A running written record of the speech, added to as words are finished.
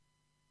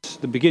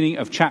the beginning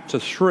of chapter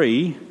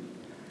 3,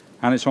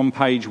 and it's on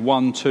page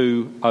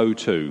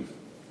 1202.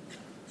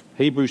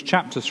 Hebrews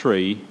chapter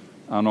 3,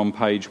 and on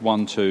page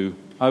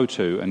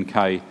 1202, and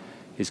Kay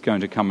is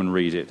going to come and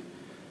read it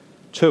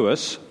to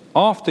us.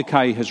 After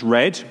Kay has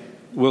read,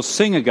 we'll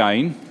sing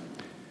again,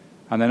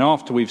 and then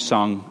after we've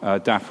sung,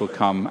 Daff will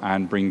come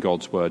and bring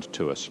God's word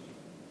to us.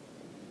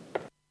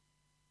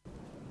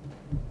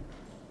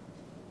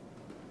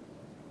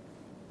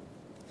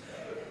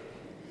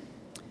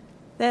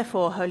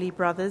 Therefore, holy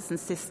brothers and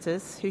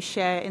sisters who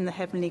share in the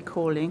heavenly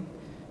calling,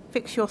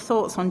 fix your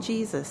thoughts on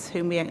Jesus,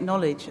 whom we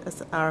acknowledge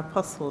as our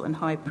apostle and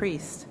high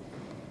priest.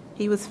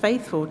 He was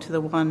faithful to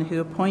the one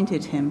who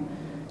appointed him,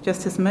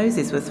 just as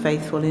Moses was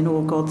faithful in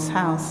all God's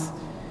house.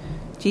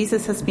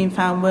 Jesus has been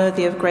found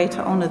worthy of greater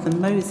honour than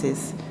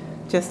Moses,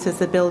 just as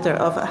the builder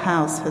of a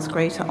house has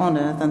greater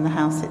honour than the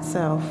house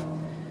itself.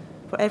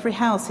 For every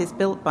house is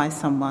built by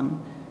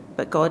someone,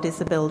 but God is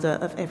the builder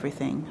of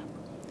everything.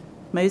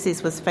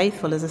 Moses was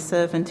faithful as a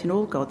servant in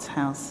all God's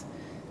house,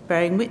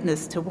 bearing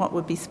witness to what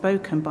would be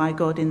spoken by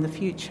God in the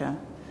future.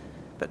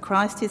 But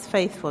Christ is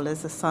faithful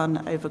as the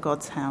Son over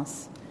God's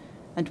house,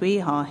 and we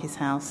are his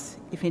house,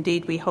 if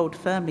indeed we hold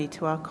firmly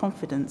to our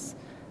confidence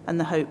and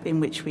the hope in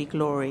which we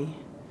glory.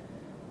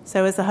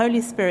 So as the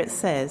Holy Spirit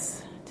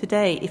says,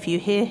 today, if you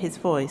hear his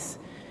voice,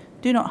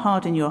 do not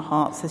harden your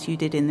hearts as you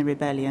did in the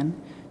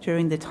rebellion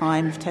during the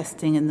time of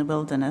testing in the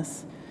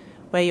wilderness,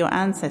 where your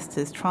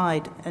ancestors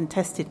tried and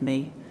tested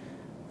me,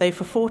 though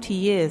for 40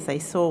 years they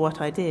saw what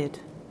I did.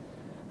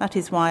 That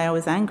is why I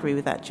was angry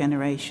with that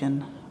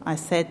generation. I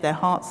said, their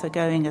hearts are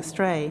going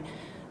astray,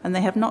 and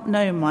they have not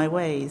known my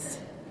ways.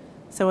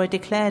 So I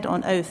declared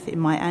on oath in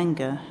my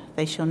anger,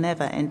 they shall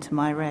never enter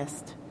my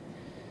rest.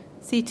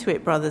 See to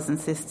it, brothers and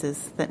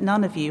sisters, that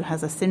none of you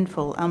has a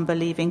sinful,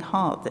 unbelieving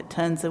heart that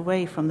turns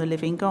away from the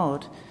living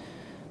God,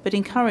 but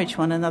encourage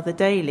one another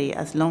daily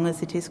as long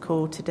as it is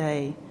called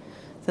today,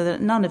 so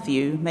that none of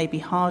you may be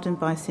hardened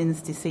by sin's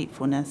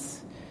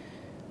deceitfulness.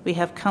 We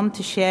have come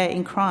to share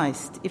in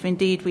Christ, if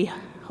indeed we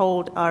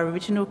hold our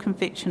original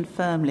conviction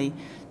firmly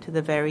to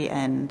the very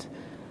end.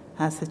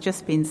 As has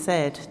just been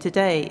said,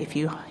 today, if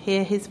you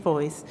hear his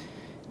voice,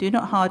 do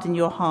not harden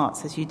your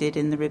hearts as you did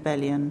in the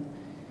rebellion.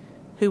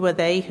 Who were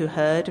they who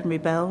heard and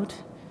rebelled?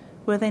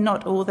 Were they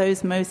not all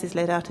those Moses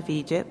led out of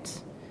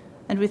Egypt?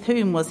 And with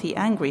whom was he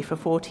angry for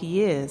 40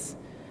 years?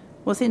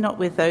 Was it not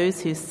with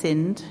those who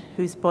sinned,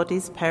 whose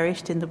bodies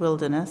perished in the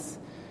wilderness?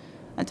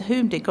 And to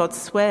whom did God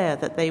swear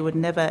that they would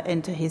never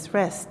enter his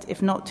rest, if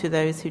not to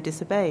those who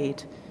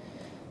disobeyed?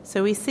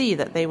 So we see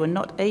that they were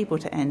not able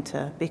to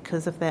enter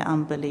because of their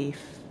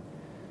unbelief.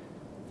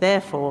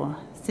 Therefore,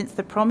 since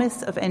the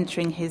promise of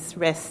entering his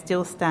rest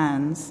still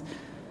stands,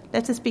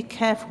 let us be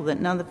careful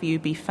that none of you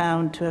be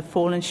found to have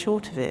fallen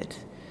short of it.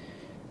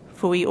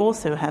 For we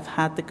also have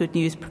had the good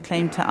news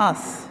proclaimed to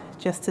us,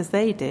 just as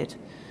they did.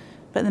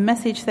 But the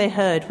message they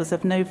heard was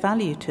of no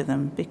value to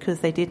them, because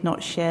they did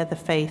not share the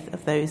faith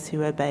of those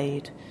who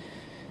obeyed.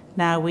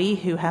 Now we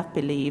who have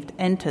believed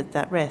entered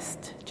that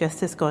rest,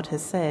 just as God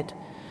has said.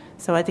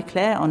 So I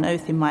declare on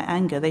oath in my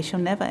anger, they shall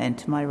never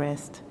enter my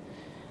rest.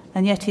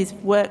 And yet his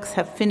works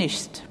have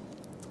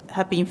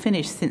been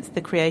finished since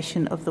the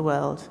creation of the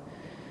world.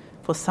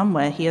 For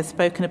somewhere he has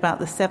spoken about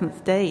the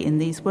seventh day in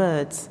these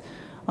words,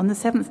 on the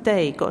seventh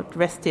day God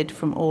rested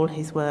from all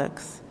his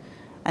works.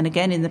 And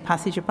again in the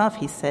passage above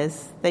he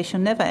says, they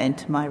shall never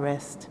enter my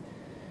rest.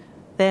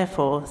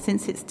 Therefore,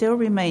 since it still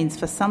remains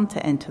for some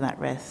to enter that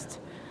rest,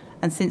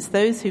 and since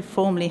those who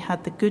formerly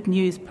had the good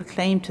news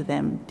proclaimed to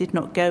them did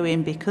not go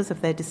in because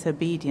of their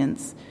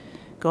disobedience,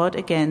 God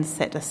again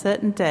set a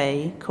certain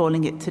day,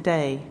 calling it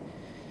today.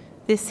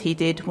 This he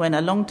did when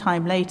a long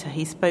time later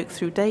he spoke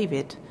through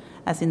David,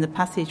 as in the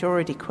passage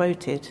already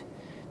quoted,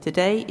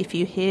 today if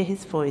you hear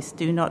his voice,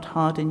 do not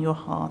harden your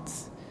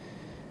hearts.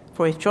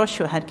 For if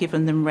Joshua had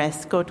given them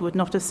rest, God would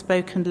not have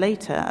spoken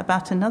later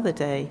about another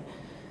day.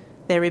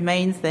 There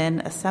remains then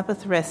a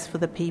Sabbath rest for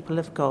the people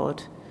of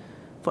God.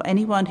 For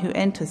anyone who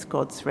enters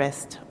God's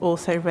rest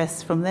also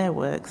rests from their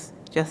works,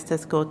 just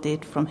as God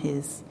did from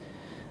his.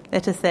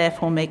 Let us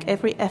therefore make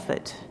every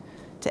effort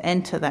to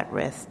enter that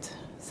rest,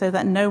 so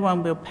that no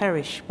one will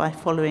perish by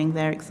following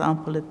their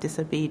example of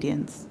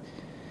disobedience.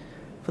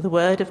 For the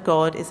word of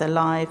God is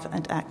alive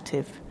and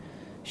active,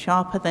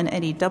 sharper than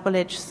any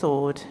double-edged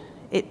sword.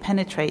 It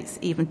penetrates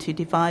even to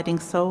dividing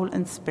soul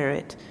and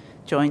spirit,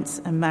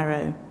 joints and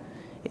marrow.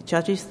 It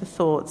judges the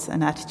thoughts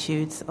and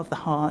attitudes of the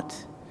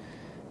heart.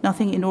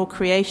 Nothing in all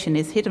creation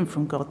is hidden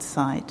from God's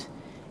sight.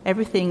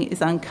 Everything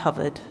is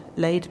uncovered,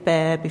 laid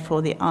bare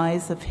before the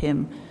eyes of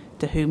him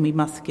to whom we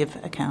must give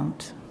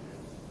account.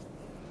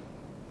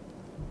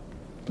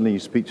 And you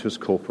speak to us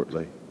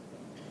corporately.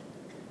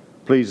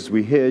 Please, as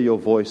we hear your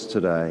voice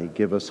today,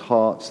 give us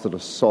hearts that are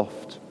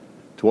soft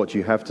to what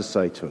you have to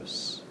say to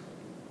us,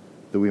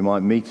 that we might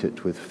meet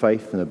it with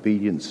faith and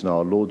obedience in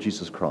our Lord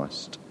Jesus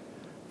Christ,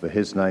 for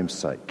his name's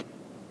sake.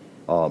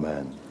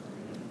 Amen.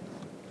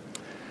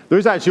 There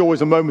is actually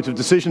always a moment of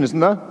decision, isn't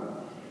there?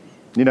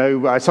 You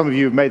know, some of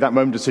you have made that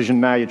moment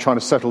decision now. You're trying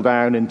to settle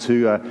down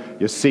into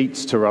your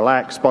seats to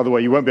relax. By the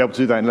way, you won't be able to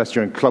do that unless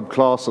you're in club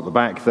class at the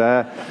back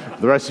there.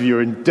 The rest of you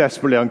are in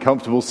desperately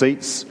uncomfortable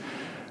seats.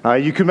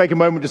 You can make a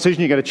moment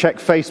decision. You're going to check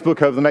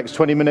Facebook over the next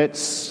 20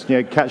 minutes,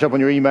 catch up on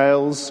your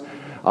emails.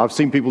 I've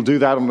seen people do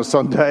that on a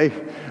Sunday,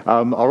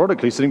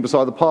 ironically sitting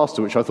beside the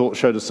pastor, which I thought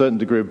showed a certain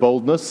degree of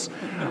boldness.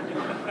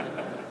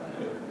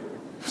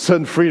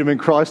 Certain freedom in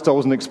Christ I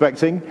wasn't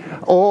expecting.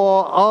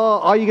 Or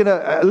are you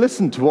going to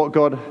listen to what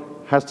God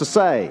has to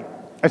say?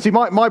 And see,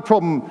 my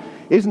problem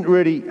isn't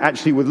really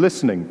actually with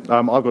listening.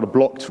 I've got it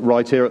blocked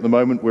right here at the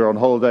moment. We were on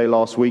holiday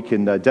last week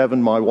in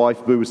Devon. My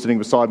wife, Boo, was sitting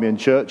beside me in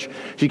church.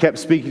 She kept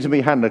speaking to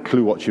me, hadn't a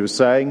clue what she was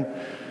saying.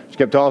 She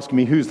kept asking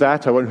me, who's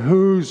that? I went,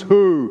 who's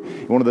who?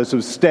 One of those sort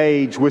of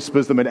stage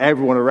whispers that meant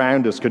everyone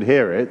around us could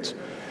hear it.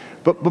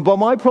 But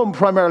my problem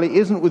primarily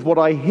isn't with what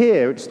I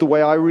hear. It's the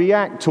way I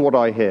react to what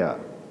I hear.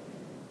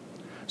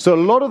 So a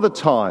lot of the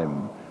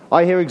time,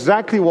 I hear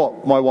exactly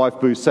what my wife,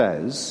 Boo,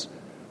 says,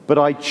 but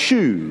I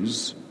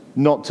choose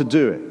not to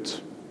do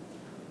it.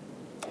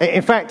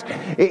 In fact,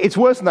 it's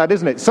worse than that,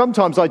 isn't it?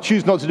 Sometimes I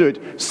choose not to do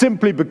it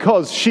simply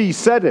because she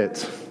said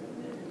it.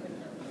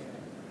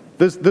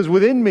 There's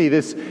within me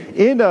this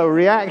inner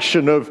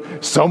reaction of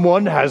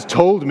someone has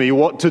told me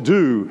what to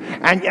do.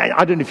 And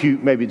I don't know if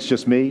maybe it's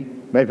just me.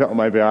 Maybe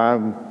I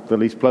am the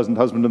least pleasant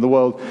husband in the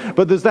world.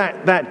 But there's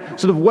that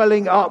sort of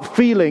welling up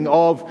feeling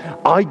of,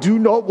 I do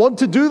not want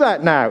to do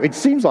that now. It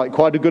seems like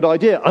quite a good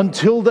idea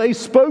until they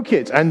spoke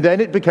it, and then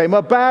it became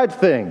a bad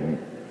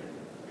thing.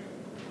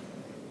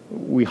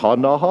 We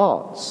harden our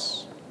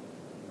hearts.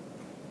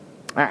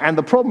 And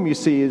the problem, you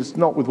see, is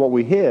not with what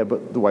we hear,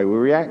 but the way we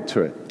react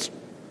to it.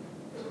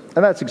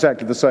 And that's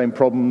exactly the same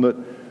problem that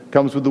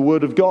comes with the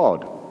Word of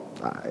God.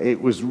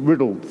 It was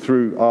riddled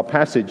through our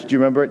passage. Do you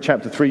remember it?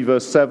 Chapter 3,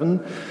 verse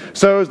 7.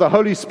 So as the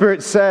Holy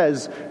Spirit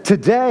says,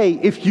 today,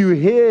 if you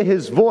hear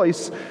his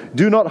voice,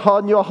 do not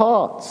harden your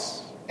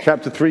hearts.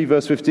 Chapter 3,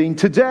 verse 15.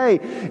 Today,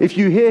 if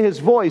you hear his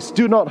voice,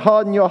 do not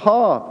harden your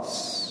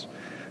hearts.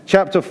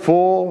 Chapter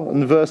 4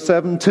 and verse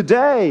 7.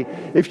 Today,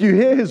 if you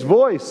hear his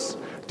voice,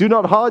 do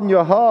not harden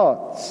your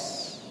hearts.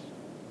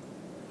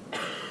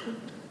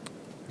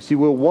 See,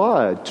 we're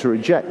wired to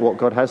reject what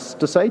God has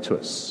to say to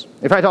us.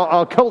 In fact,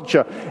 our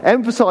culture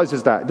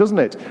emphasizes that, doesn't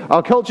it?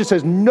 Our culture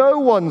says no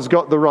one's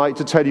got the right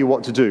to tell you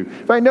what to do.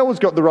 In fact, no one's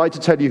got the right to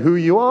tell you who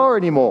you are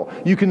anymore.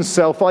 You can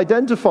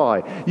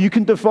self-identify. You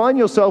can define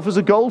yourself as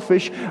a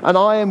goldfish, and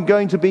I am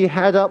going to be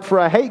had up for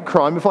a hate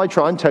crime if I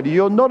try and tell you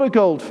you're not a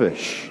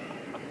goldfish.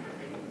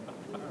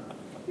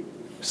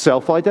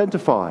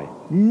 Self-identify.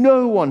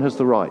 No one has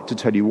the right to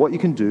tell you what you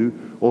can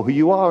do or who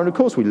you are. And of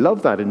course, we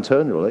love that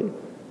internally.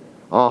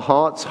 Our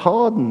hearts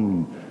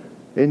harden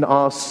in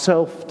our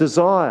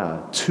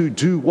self-desire to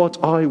do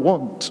what I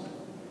want.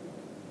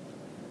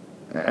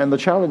 And the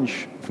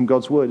challenge from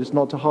God's word is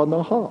not to harden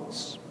our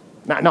hearts.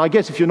 Now, I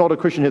guess if you're not a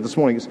Christian here this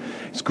morning,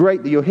 it's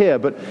great that you're here,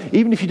 but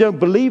even if you don't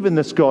believe in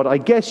this God, I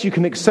guess you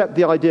can accept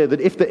the idea that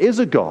if there is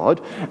a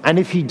God, and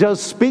if he does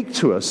speak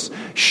to us,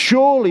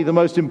 surely the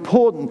most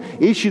important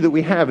issue that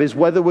we have is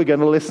whether we're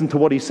going to listen to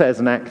what he says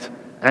and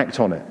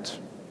act on it.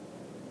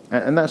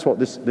 And that's what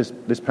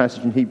this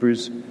passage in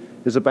Hebrews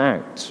is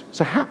about.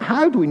 So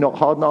how do we not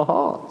harden our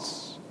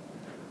hearts?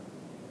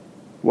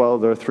 Well,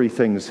 there are three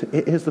things.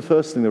 Here's the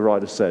first thing the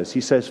writer says.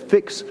 He says,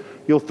 fix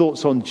your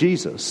thoughts on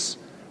Jesus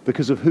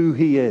because of who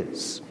he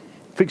is.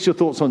 Fix your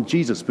thoughts on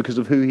Jesus because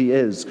of who he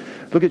is.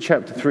 Look at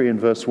chapter 3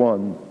 and verse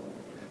 1.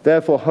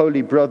 Therefore,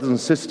 holy brothers and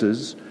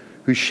sisters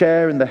who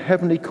share in the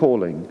heavenly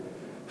calling,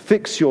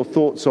 fix your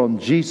thoughts on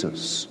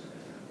Jesus,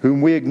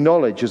 whom we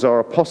acknowledge as our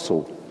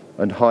apostle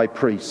and high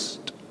priest.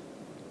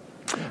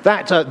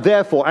 That,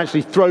 therefore,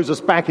 actually throws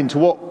us back into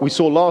what we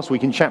saw last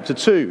week in chapter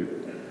 2.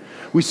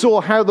 We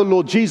saw how the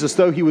Lord Jesus,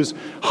 though he was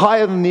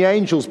higher than the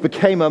angels,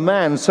 became a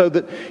man so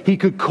that he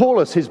could call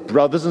us his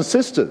brothers and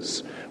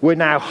sisters. We're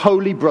now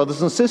holy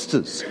brothers and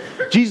sisters.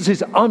 Jesus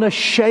is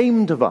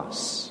unashamed of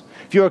us.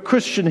 If you're a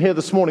Christian here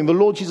this morning, the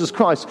Lord Jesus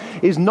Christ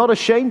is not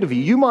ashamed of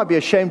you. You might be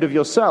ashamed of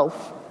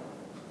yourself,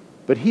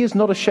 but he is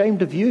not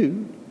ashamed of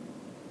you.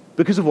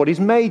 Because of what he's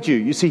made you.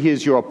 You see, he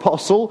is your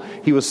apostle.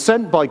 He was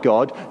sent by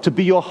God to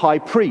be your high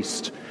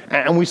priest.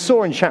 And we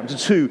saw in chapter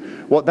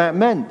 2 what that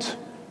meant.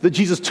 That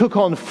Jesus took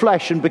on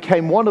flesh and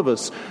became one of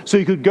us so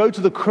he could go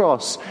to the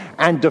cross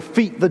and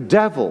defeat the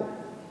devil.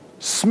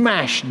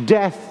 Smash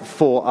death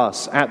for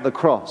us at the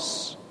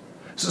cross.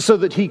 So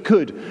that he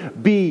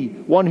could be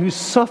one who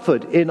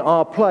suffered in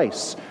our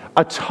place.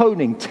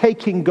 Atoning,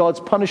 taking God's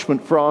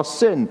punishment for our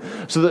sin.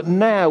 So that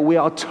now we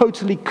are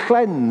totally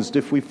cleansed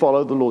if we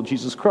follow the Lord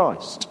Jesus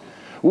Christ.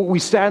 We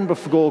stand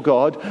before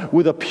God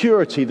with a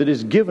purity that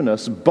is given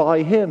us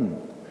by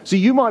him. So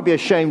you might be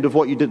ashamed of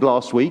what you did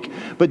last week,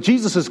 but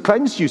Jesus has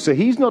cleansed you, so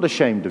he's not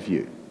ashamed of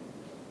you.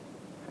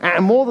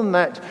 And more than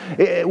that,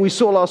 we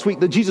saw last week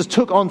that Jesus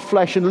took on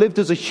flesh and lived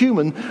as a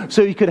human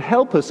so he could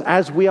help us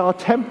as we are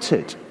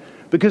tempted.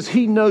 Because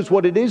he knows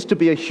what it is to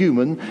be a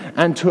human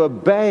and to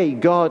obey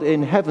God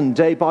in heaven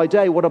day by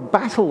day. What a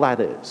battle that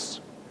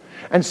is.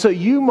 And so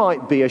you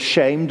might be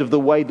ashamed of the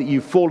way that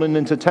you've fallen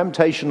into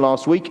temptation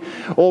last week,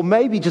 or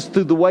maybe just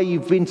through the way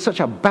you've been such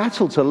a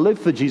battle to live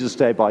for Jesus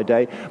day by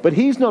day. But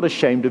he's not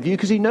ashamed of you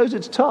because he knows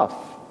it's tough.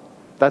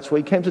 That's why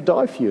he came to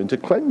die for you and to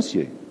cleanse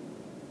you.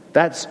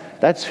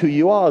 That's who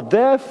you are.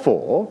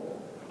 Therefore,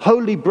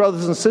 holy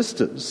brothers and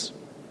sisters,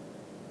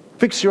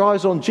 fix your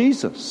eyes on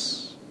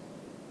Jesus,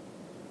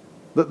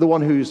 the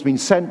one who's been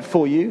sent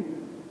for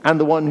you and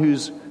the one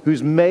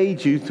who's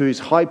made you through his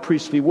high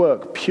priestly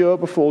work pure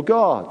before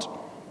God.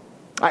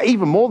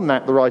 Even more than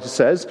that, the writer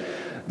says,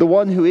 the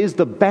one who is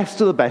the best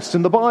of the best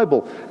in the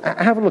Bible.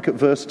 Have a look at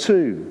verse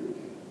 2.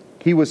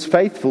 He was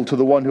faithful to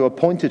the one who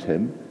appointed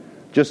him,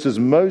 just as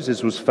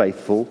Moses was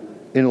faithful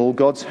in all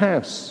God's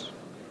house.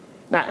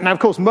 Now, of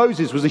course,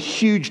 Moses was a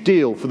huge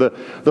deal for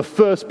the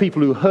first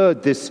people who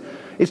heard this.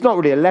 It's not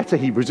really a letter,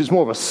 Hebrews, it's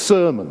more of a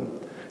sermon.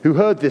 Who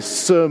heard this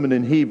sermon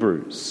in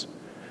Hebrews.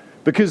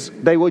 Because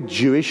they were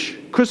Jewish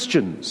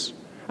Christians.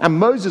 And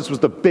Moses was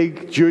the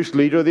big Jewish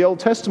leader of the Old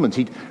Testament.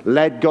 He'd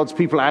led God's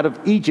people out of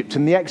Egypt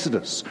in the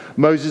Exodus.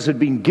 Moses had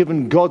been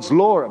given God's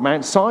law at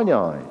Mount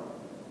Sinai.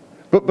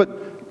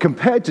 But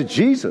compared to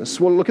Jesus,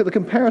 well, look at the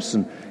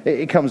comparison.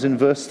 It comes in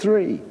verse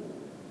 3.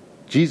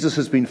 Jesus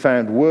has been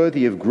found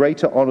worthy of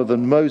greater honor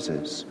than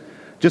Moses,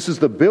 just as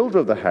the builder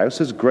of the house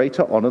has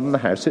greater honor than the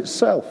house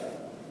itself.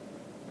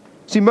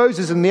 See,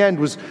 Moses in the end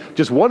was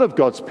just one of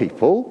God's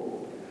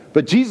people,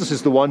 but Jesus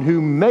is the one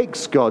who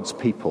makes God's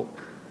people.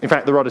 In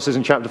fact, the writer says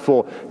in chapter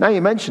 4, now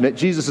you mention it,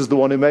 Jesus is the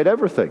one who made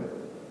everything.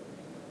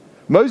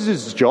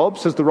 Moses' job,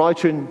 says the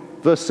writer in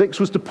verse 6,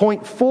 was to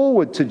point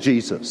forward to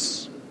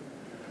Jesus.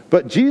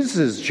 But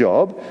Jesus'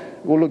 job,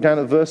 we'll look down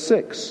at verse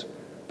 6,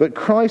 but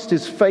Christ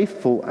is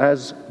faithful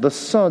as the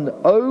Son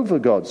over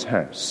God's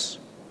house.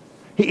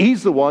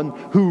 He's the one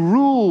who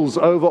rules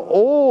over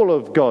all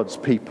of God's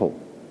people.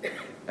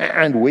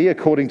 And we,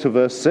 according to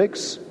verse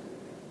 6,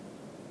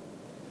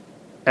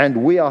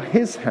 and we are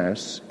his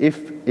house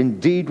if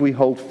indeed we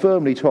hold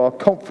firmly to our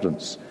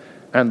confidence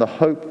and the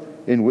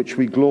hope in which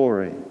we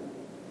glory.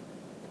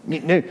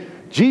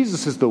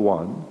 Jesus is the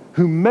one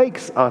who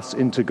makes us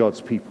into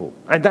God's people.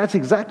 And that's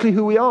exactly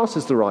who we are,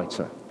 says the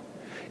writer.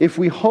 If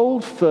we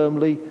hold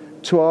firmly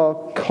to our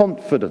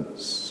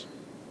confidence.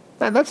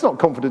 And that's not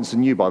confidence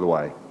in you, by the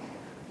way.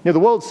 The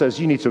world says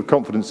you need to have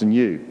confidence in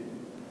you.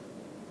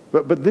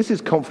 But this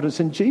is confidence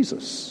in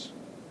Jesus.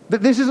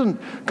 This isn't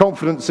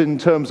confidence in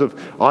terms of,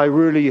 I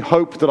really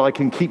hope that I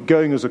can keep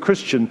going as a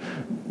Christian.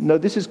 No,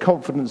 this is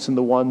confidence in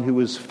the one who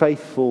was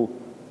faithful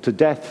to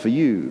death for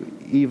you,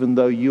 even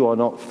though you are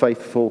not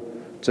faithful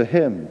to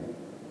him.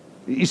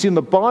 You see, in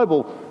the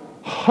Bible,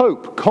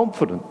 hope,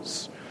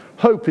 confidence,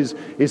 hope is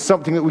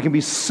something that we can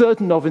be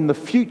certain of in the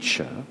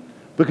future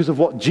because of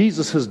what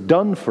Jesus has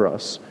done for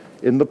us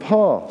in the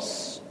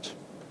past.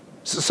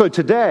 So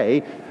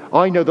today,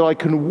 I know that I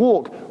can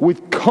walk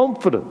with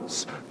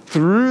confidence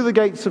through the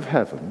gates of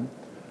heaven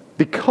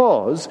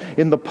because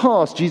in the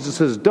past Jesus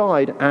has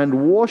died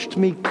and washed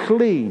me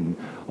clean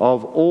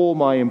of all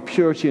my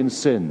impurity and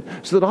sin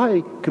so that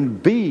I can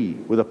be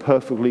with a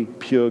perfectly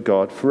pure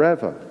God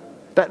forever.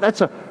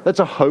 That's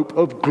a hope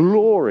of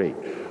glory,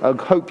 a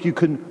hope you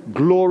can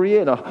glory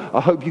in,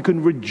 a hope you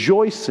can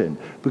rejoice in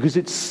because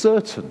it's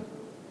certain,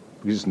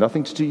 because it's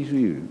nothing to do with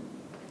you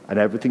and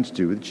everything to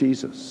do with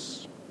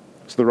Jesus.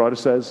 So the writer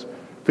says,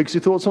 fix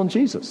your thoughts on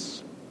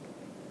Jesus.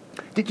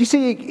 Did you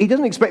see, he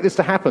doesn't expect this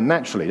to happen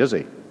naturally, does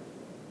he?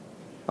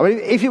 I mean,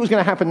 if it was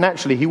going to happen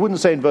naturally, he wouldn't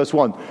say in verse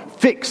 1,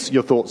 fix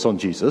your thoughts on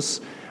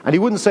Jesus, and he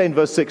wouldn't say in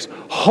verse 6,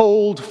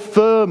 hold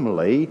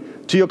firmly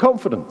to your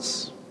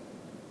confidence.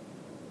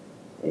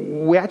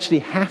 We actually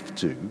have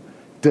to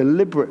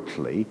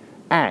deliberately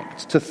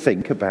act to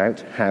think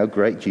about how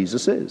great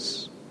Jesus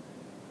is.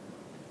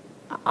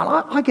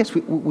 I guess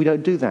we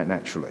don't do that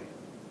naturally.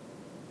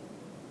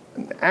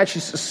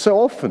 Actually, so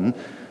often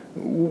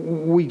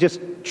we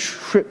just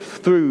trip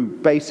through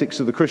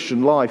basics of the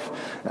Christian life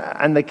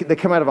and they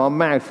come out of our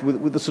mouth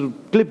with a sort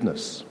of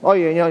glibness. Oh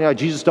yeah,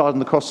 Jesus died on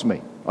the cross for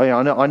me. Oh yeah,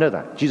 I know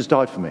that. Jesus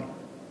died for me.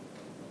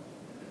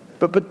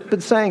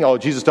 But saying, oh,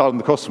 Jesus died on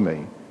the cross for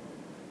me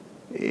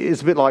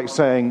is a bit like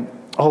saying,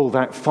 oh,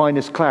 that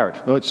finest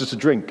claret. No, it's just a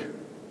drink.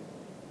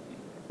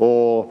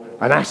 Or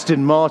an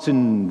Aston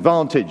Martin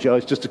Vantage. Oh,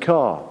 it's just a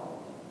car.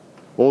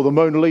 Or the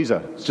Mona Lisa.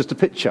 It's just a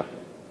picture.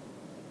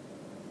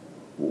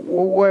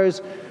 Whereas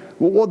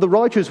what the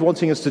writer is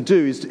wanting us to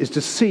do is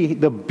to see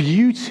the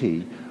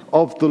beauty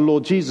of the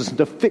Lord Jesus and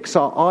to fix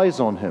our eyes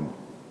on him.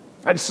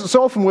 And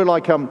so often we're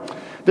like, I don't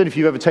know if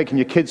you've ever taken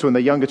your kids when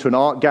they're younger to an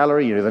art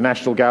gallery, the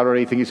National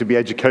Gallery, think it should be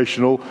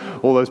educational,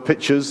 all those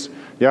pictures.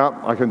 Yeah,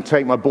 I can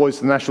take my boys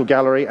to the National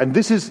Gallery, and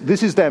this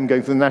is them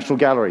going to the National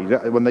Gallery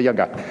when they're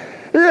younger.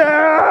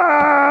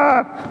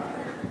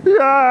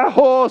 Yeah,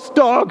 horse,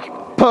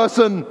 dog,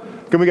 person.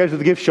 Can we go to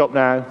the gift shop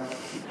now?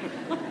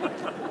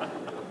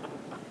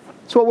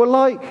 It's what we're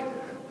like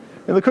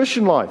in the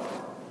Christian life.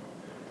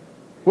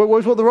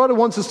 Whereas what the writer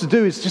wants us to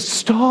do is just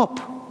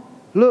stop.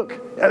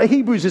 Look,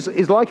 Hebrews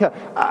is like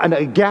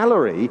a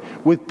gallery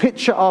with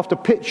picture after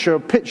picture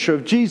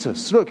of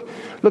Jesus. Look,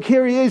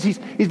 here he is.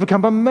 He's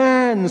become a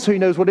man, so he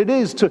knows what it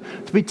is to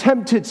be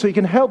tempted, so he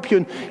can help you.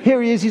 And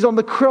here he is. He's on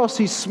the cross.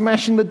 He's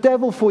smashing the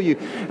devil for you.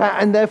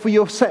 And therefore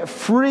you're set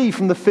free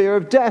from the fear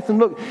of death. And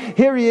look,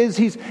 here he is.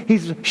 He's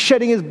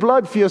shedding his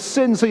blood for your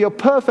sins, so you're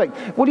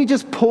perfect. Will you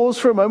just pause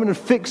for a moment and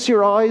fix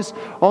your eyes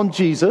on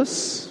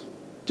Jesus?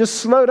 Just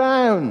slow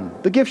down.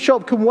 The gift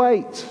shop can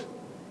wait.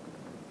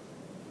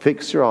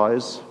 Fix your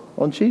eyes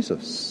on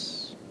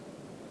Jesus.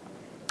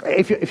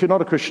 If you're not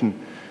a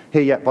Christian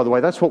here yet, by the way,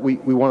 that's what we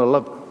want to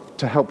love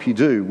to help you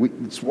do.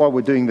 It's why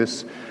we're doing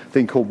this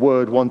thing called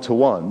Word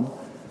One-to-One.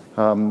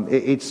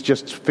 It's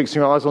just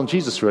fixing our eyes on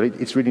Jesus, really.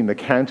 It's reading an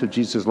account of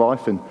Jesus'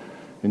 life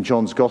in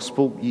John's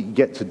Gospel. You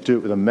get to do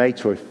it with a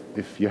mate, or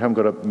if you haven't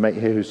got a mate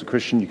here who's a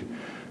Christian, you can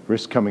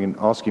risk coming and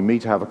asking me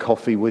to have a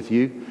coffee with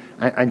you.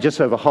 And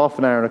just over half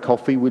an hour in a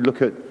coffee, we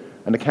look at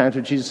an account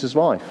of Jesus'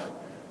 life.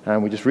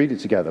 And we just read it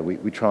together.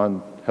 We try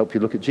and help you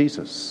look at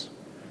Jesus.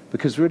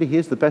 Because really, he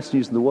is the best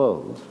news in the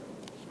world.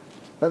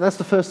 That's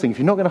the first thing. If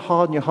you're not going to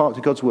harden your heart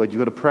to God's word, you've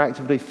got to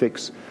proactively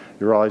fix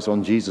your eyes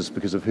on Jesus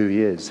because of who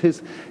he is.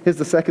 Here's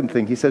the second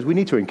thing. He says we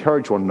need to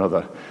encourage one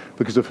another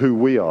because of who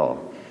we are.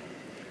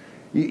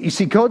 You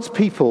see, God's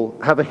people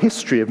have a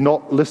history of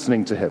not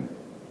listening to him.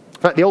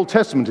 In fact, the Old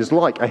Testament is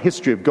like a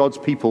history of God's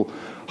people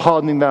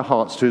hardening their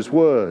hearts to his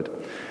word.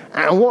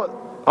 And what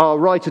our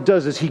writer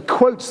does is he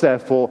quotes,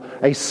 therefore,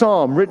 a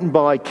psalm written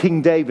by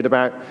King David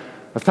about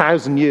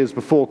 1,000 years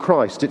before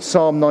Christ. It's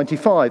Psalm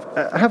 95.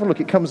 Have a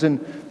look. It comes in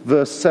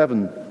verse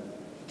 7.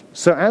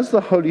 So as the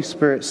Holy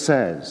Spirit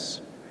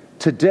says,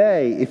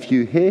 today, if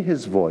you hear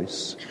his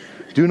voice,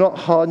 do not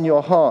harden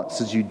your hearts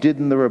as you did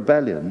in the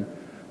rebellion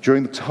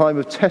during the time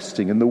of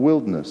testing in the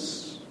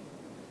wilderness.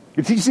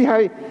 Did you see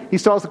how he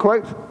starts the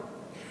quote?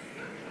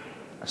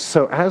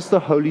 So as the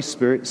Holy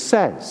Spirit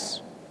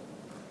says.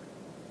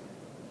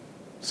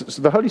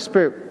 So the Holy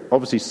Spirit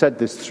obviously said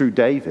this through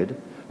David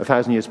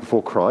 1,000 years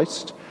before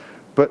Christ,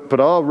 but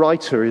our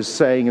writer is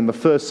saying in the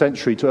first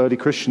century to early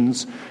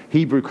Christians,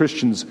 Hebrew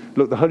Christians,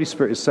 look, the Holy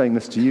Spirit is saying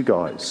this to you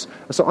guys.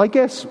 So I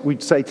guess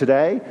we'd say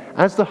today,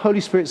 as the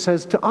Holy Spirit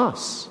says to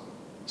us,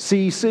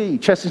 CEC,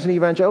 Chessington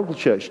Evangelical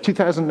Church,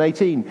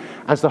 2018,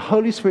 as the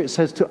Holy Spirit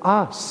says to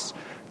us,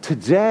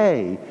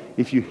 today,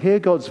 if you hear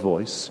God's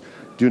voice,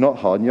 do not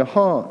harden your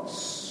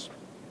hearts.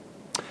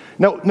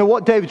 Now,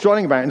 what David's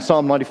writing about in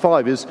Psalm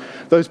 95 is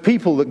those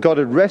people that God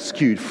had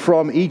rescued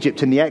from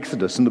Egypt in the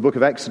Exodus, in the book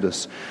of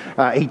Exodus.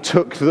 He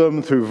took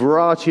them through a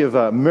variety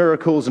of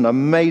miracles and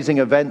amazing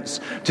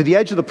events to the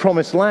edge of the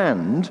promised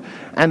land,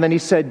 and then he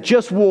said,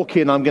 just walk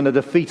in, I'm going to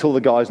defeat all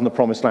the guys in the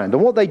promised land.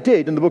 And what they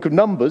did in the book of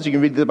Numbers, you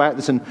can read about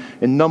this in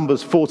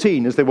Numbers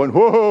 14, is they went,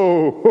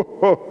 whoa, whoa,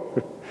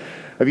 whoa.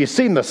 Have you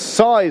seen the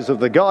size of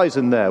the guys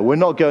in there? We're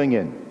not going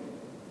in.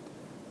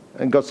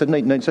 And God said,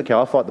 no, it's okay,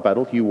 I'll fight the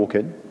battle, you walk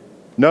in.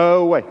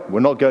 No way, we're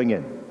not going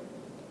in.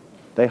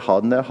 They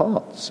harden their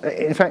hearts.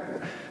 In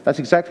fact, that's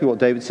exactly what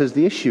David says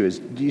the issue is.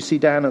 Do you see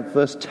down at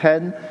verse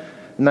 10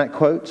 in that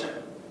quote?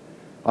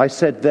 I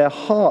said, their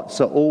hearts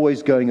are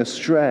always going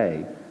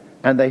astray,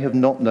 and they have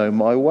not known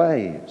my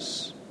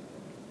ways.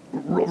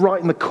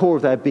 Right in the core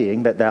of their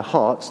being, that their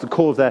hearts, the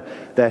core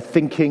of their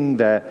thinking,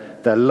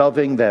 their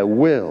loving, their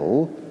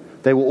will,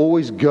 they were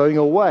always going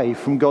away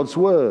from God's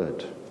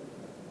word.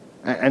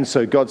 And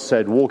so God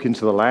said, walk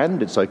into the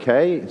land, it's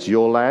okay, it's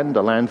your land,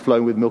 a land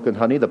flowing with milk and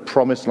honey, the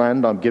promised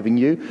land I'm giving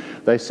you.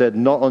 They said,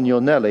 not on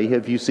your Nelly,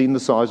 have you seen the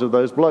size of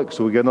those blokes?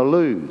 We're going to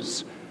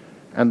lose.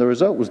 And the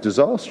result was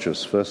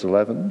disastrous, verse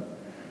 11.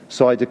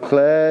 So I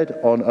declared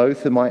on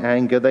oath in my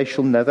anger, they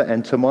shall never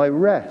enter my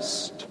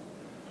rest.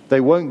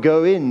 They won't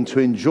go in to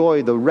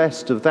enjoy the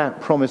rest of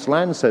that promised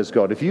land, says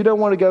God. If you don't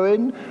want to go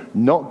in,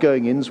 not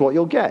going in is what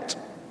you'll get.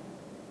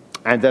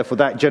 And therefore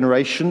that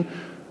generation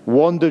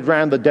wandered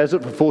round the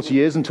desert for 40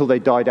 years until they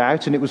died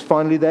out, and it was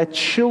finally their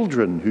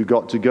children who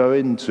got to go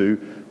into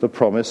the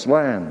promised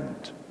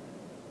land.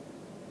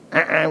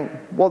 And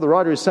what the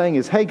writer is saying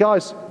is, hey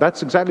guys,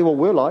 that's exactly what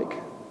we're like.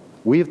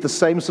 We have the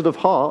same sort of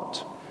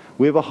heart.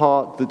 We have a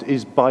heart that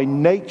is by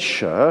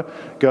nature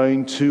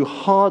going to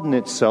harden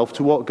itself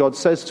to what God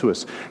says to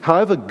us,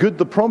 however good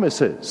the promise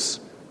is.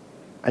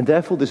 And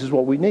therefore this is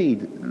what we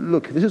need.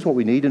 Look, this is what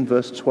we need in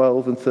verse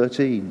 12 and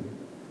 13.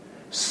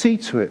 See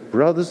to it,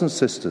 brothers and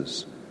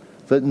sisters,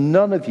 that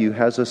none of you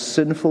has a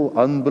sinful,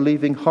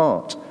 unbelieving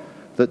heart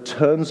that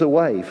turns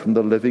away from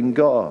the living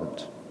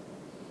God.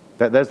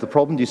 There's the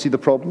problem. Do you see the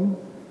problem?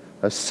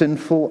 A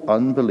sinful,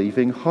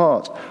 unbelieving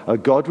heart. A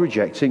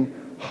God-rejecting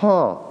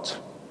heart.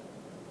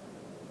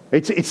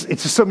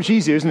 It's so much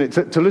easier, isn't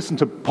it, to listen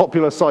to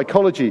popular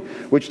psychology,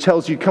 which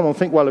tells you, come on,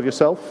 think well of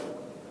yourself.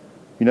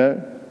 You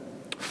know,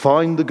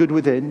 find the good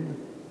within.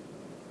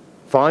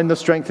 Find the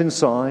strength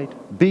inside.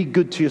 Be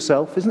good to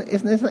yourself. Isn't it? I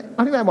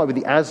think that might be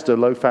the Asda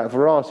low-fat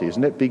variety,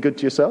 isn't it? Be good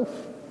to yourself.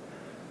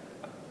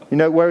 You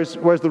know, whereas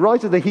the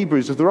writer of the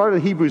Hebrews, if the writer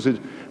of the Hebrews had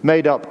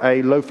made up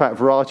a low-fat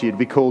variety, it'd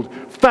be called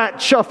Fat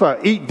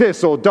Chuffer, eat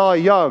this or die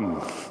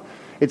young.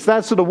 It's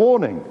that sort of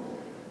warning.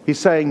 He's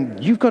saying,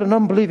 you've got an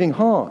unbelieving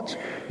heart.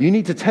 You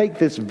need to take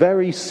this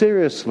very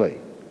seriously.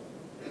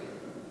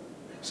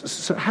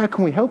 So how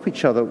can we help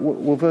each other?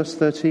 Well, verse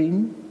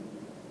 13.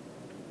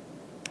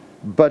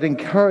 But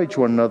encourage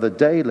one another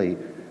daily,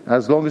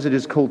 as long as it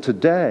is called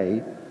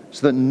today,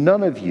 so that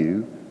none of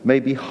you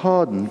may be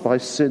hardened by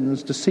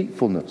sin's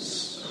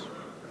deceitfulness.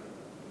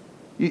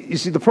 You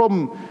see, the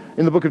problem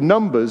in the book of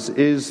Numbers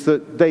is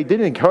that they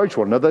didn't encourage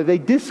one another, they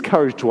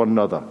discouraged one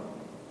another.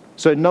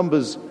 So in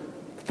Numbers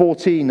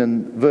 14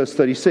 and verse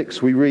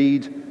 36 we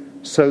read,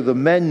 so the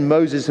men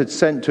Moses had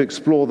sent to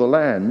explore the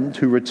land,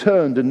 who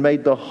returned and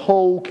made the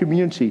whole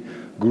community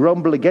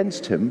grumble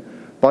against him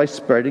by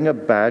spreading a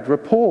bad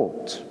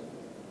report.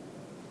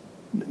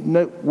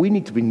 No, we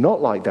need to be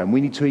not like them. We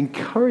need to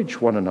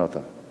encourage one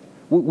another.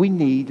 We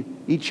need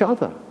each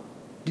other.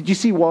 Did you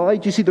see why?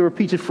 Do you see the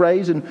repeated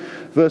phrase in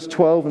verse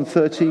 12 and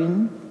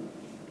 13?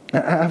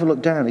 Have a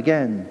look down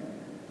again.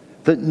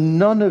 That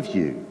none of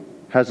you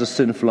has a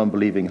sinful,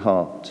 unbelieving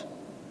heart.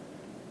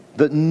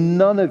 That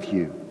none of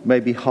you may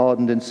be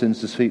hardened in sin's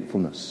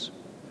deceitfulness.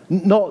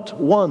 Not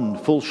one,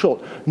 full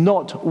short.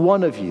 Not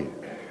one of you.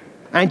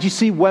 And you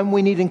see when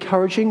we need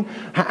encouraging,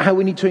 how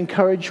we need to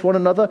encourage one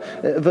another?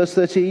 Verse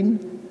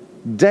 13,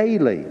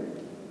 daily,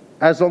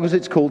 as long as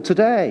it's called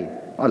today.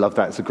 I love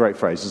that. It's a great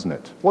phrase, isn't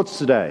it? What's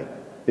today?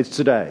 It's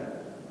today.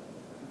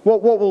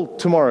 What will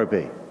tomorrow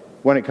be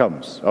when it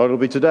comes? Oh, it'll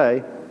be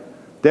today.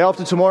 Day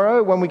after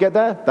tomorrow, when we get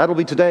there, that'll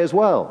be today as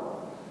well.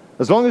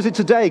 As long as it's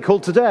today,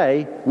 called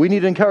today, we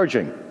need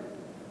encouraging.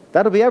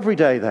 That'll be every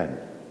day then.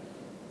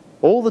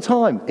 All the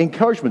time.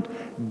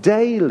 Encouragement.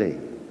 Daily.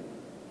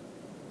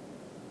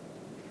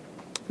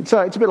 It's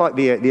a bit like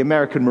the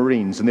American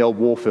Marines in the old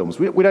war films.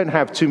 We don't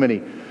have too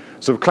many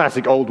sort of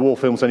classic old war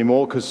films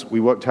anymore because we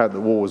worked out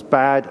that war was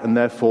bad and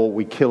therefore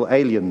we kill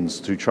aliens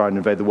to try and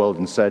invade the world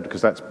instead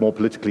because that's more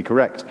politically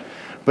correct.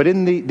 But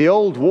in the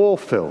old war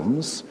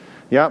films,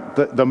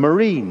 the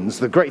Marines,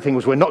 the great thing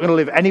was we're not going to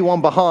leave anyone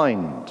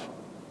behind.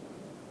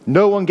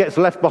 No one gets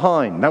left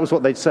behind. That was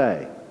what they'd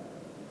say.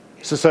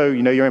 So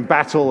you're in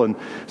battle and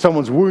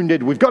someone's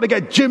wounded. We've got to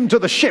get Jim to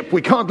the ship.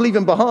 We can't leave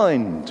him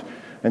behind.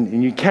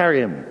 And you carry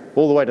him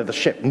all the way to the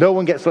ship. No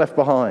one gets left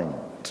behind.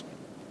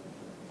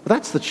 But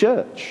that's the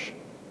church.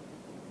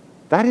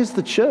 That is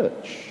the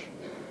church.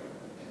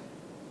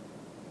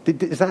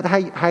 Is that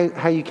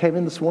how you came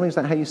in this morning? Is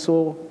that how you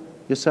saw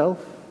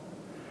yourself?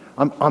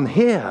 I'm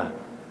here,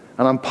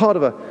 and I'm part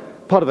of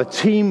a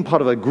team,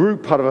 part of a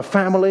group, part of a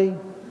family.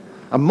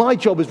 And my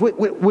job is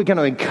we're going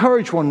to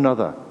encourage one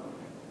another.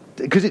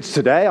 Because it's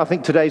today. I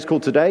think today's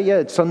called today. Yeah,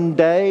 it's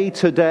Sunday,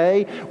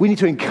 today. We need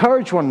to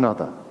encourage one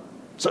another.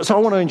 So I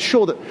want to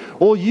ensure that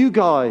all you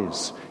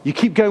guys, you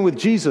keep going with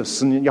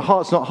Jesus and your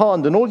heart's not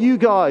hardened. And all you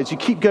guys, you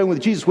keep going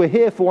with Jesus. We're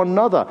here for one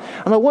another.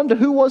 And I wonder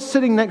who was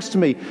sitting next to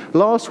me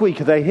last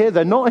week. Are they here?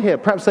 They're not here.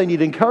 Perhaps they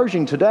need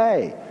encouraging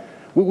today.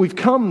 We've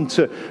come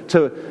to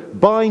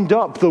bind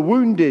up the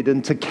wounded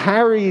and to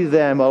carry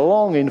them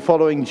along in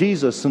following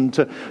Jesus and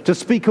to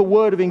speak a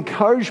word of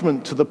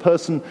encouragement to the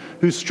person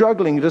who's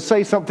struggling, to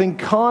say something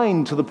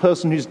kind to the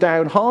person who's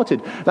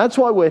downhearted. That's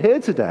why we're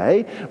here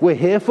today. We're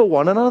here for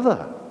one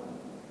another.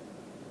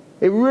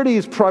 It really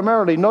is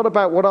primarily not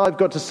about what I've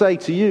got to say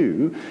to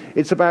you.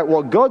 It's about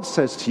what God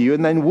says to you,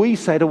 and then we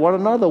say to one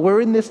another.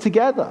 We're in this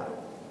together.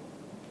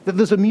 That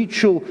there's a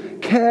mutual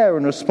care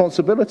and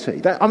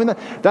responsibility.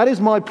 That is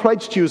my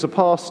pledge to you as a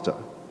pastor.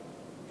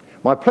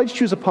 My pledge to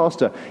you as a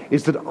pastor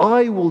is that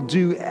I will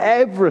do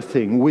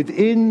everything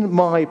within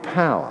my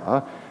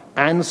power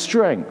and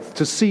strength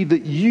to see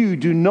that you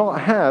do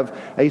not have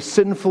a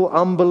sinful,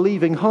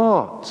 unbelieving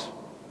heart.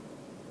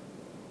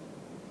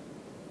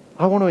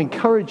 I want to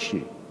encourage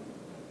you.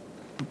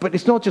 But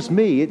it's not just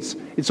me,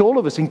 it's all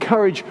of us.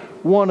 Encourage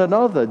one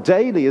another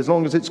daily as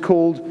long as it's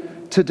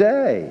called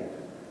today.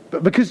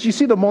 But because you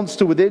see the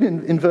monster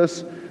within in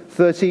verse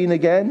 13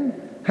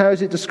 again? How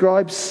is it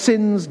described?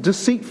 Sin's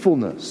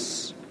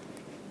deceitfulness.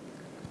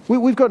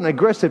 We've got an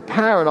aggressive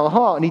power in our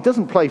heart and he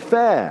doesn't play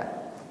fair.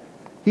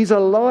 He's a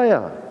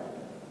liar.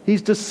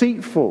 He's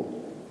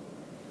deceitful.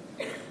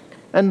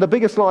 And the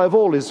biggest lie of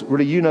all is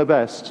really you know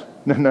best.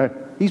 No.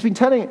 He's been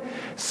telling it.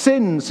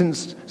 Sin,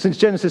 since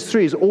Genesis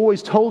 3, has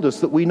always told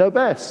us that we know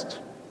best.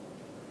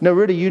 No,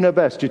 really, you know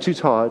best. You're too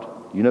tired.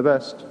 You know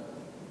best.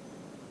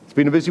 It's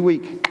been a busy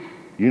week.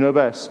 You know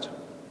best.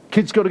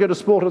 Kids got to go to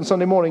sport on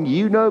Sunday morning.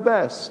 You know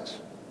best.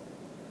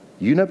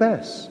 You know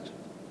best.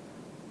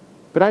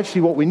 But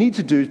actually what we need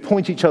to do is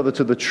point each other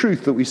to the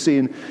truth that we see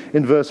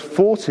in verse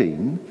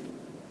 14,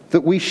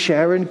 that we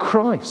share in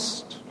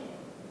Christ.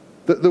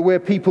 That we're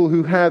people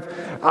who have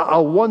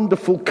a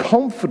wonderful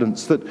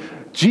confidence that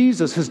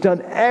Jesus has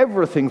done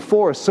everything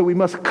for us, so we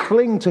must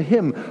cling to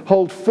him,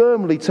 hold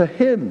firmly to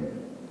him.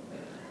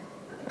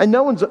 And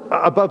no one's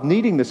above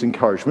needing this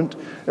encouragement.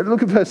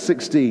 Look at verse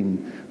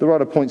 16. The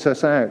writer points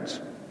us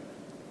out.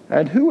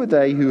 And who were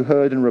they who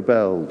heard and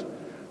rebelled?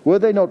 Were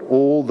they not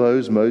all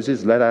those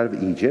Moses led out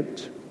of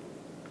Egypt?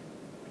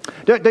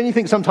 Don't you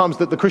think sometimes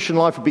that the Christian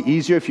life would be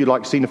easier if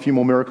you'd seen a few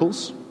more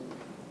miracles?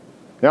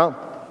 Yeah?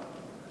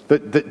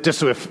 That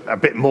just with a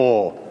bit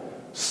more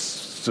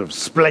sort of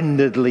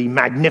splendidly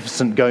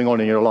magnificent going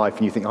on in your life,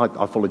 and you think,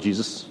 I follow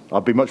Jesus,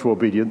 I'll be much more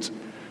obedient,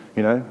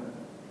 you know.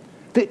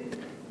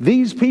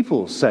 These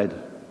people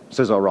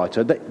says our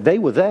writer, they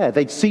were there.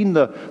 They'd seen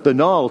the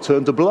Nile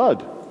turn to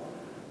blood.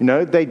 You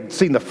know, they'd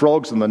seen the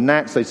frogs and the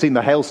gnats, they'd seen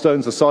the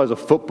hailstones the size of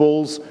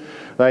footballs,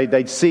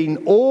 they'd seen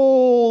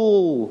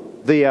all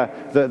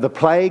the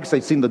plagues,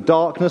 they'd seen the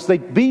darkness.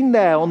 They'd been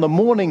there on the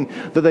morning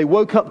that they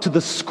woke up to the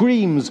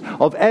screams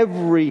of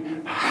every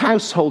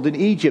household in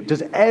Egypt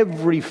as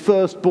every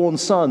firstborn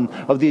son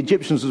of the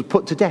Egyptians was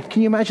put to death.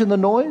 Can you imagine the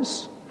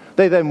noise?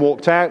 They then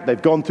walked out,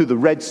 they've gone through the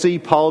Red Sea,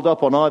 piled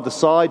up on either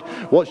side,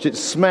 watched it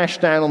smash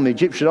down on the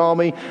Egyptian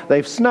army.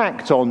 They've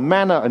snacked on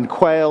manna and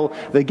quail.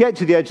 They get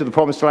to the edge of the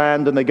promised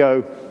land and they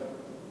go,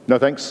 no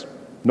thanks,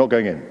 not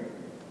going in.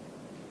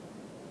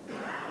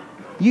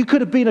 You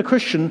could have been a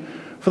Christian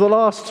for the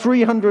last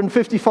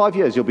 355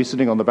 years. You'll be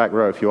sitting on the back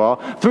row if you are.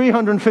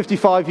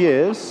 355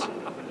 years.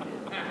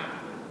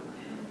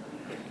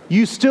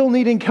 You still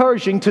need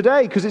encouraging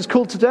today because it's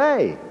called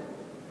today.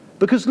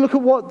 Because look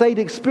at what they'd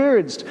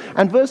experienced.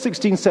 And verse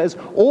 16 says,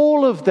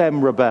 all of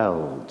them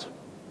rebelled.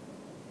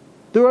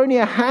 There were only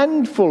a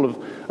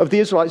handful of the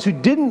Israelites who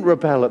didn't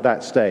rebel at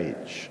that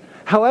stage.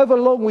 However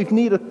long we've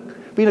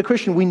been a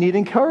Christian, we need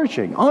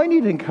encouraging. I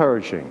need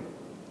encouraging.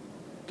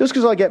 Just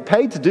because I get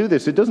paid to do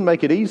this, it doesn't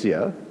make it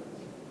easier.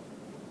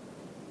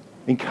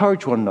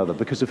 Encourage one another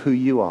because of who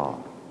you are.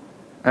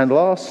 And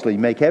lastly,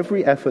 make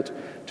every effort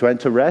to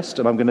enter rest.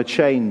 And I'm going to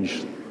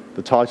change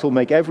the title,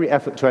 make every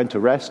effort to enter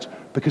rest,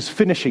 because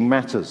finishing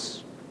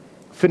matters.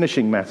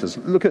 Finishing matters.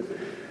 Look at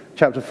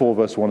chapter 4,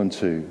 verse 1 and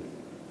 2.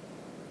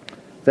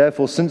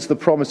 Therefore, since the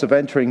promise of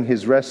entering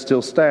his rest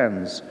still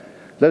stands,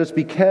 let us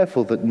be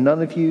careful that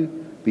none of you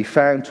be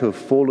found to have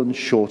fallen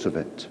short of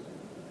it.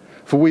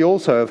 For we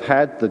also have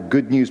had the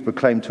good news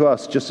proclaimed to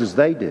us, just as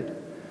they did.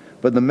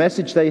 But the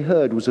message they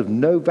heard was of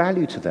no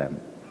value to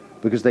them,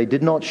 because they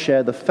did not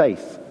share the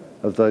faith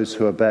of those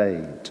who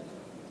obeyed.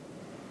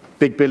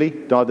 Big Billy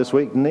died this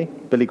week, didn't he?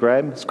 Billy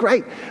Graham. It's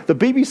great. The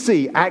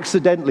BBC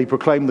accidentally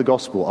proclaimed the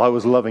gospel. I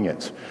was loving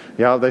it.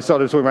 Yeah, they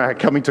started talking about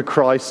coming to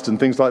Christ and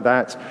things like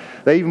that.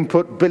 They even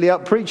put Billy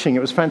up preaching.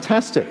 It was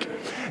fantastic.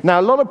 Now,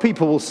 a lot of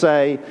people will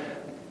say,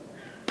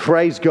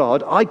 praise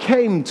God, I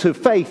came to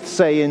faith,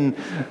 say, in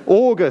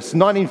August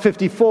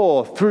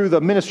 1954 through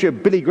the ministry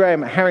of Billy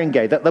Graham at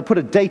Haringey. They'll put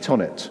a date on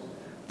it.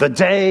 The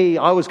day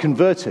I was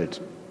converted.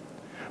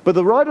 But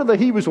the writer of the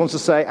Hebrews wants to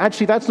say,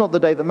 actually, that's not the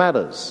day that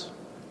matters.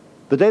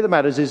 The day that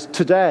matters is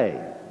today.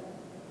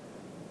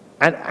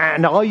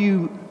 And are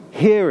you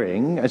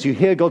hearing, as you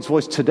hear God's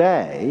voice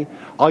today,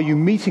 are you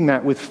meeting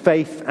that with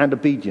faith and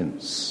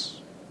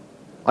obedience?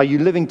 Are you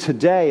living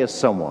today as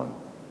someone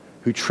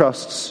who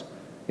trusts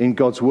in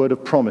God's word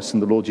of promise in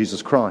the Lord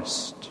Jesus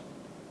Christ?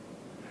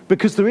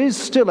 Because there is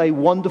still a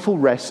wonderful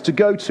rest to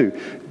go to.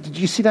 Did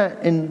you see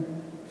that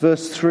in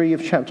verse 3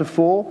 of chapter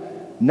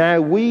 4?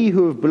 Now we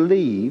who have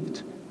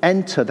believed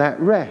enter that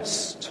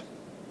rest.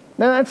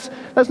 Now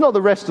that's not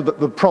the rest of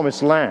the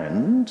promised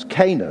land,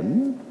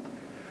 Canaan.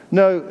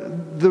 No,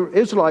 the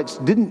Israelites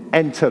didn't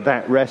enter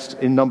that rest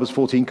in Numbers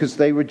 14 because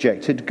they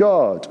rejected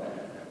God.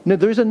 No,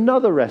 there is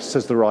another rest,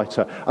 says the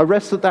writer, a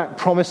rest that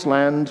promised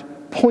land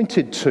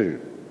pointed to.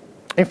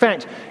 In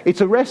fact, it's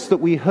a rest that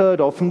we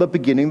heard of from the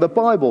beginning of the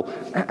Bible.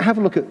 Have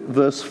a look at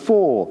verse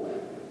 4.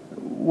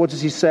 What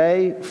does he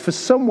say? For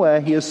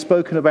somewhere he has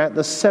spoken about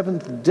the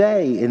seventh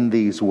day in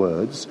these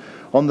words.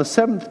 On the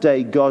seventh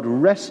day, God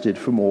rested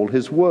from all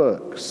his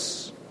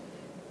works.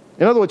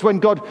 In other words, when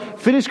God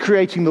finished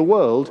creating the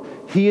world,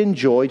 he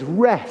enjoyed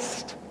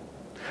rest.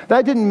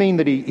 That didn't mean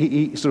that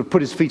he sort of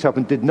put his feet up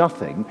and did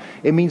nothing.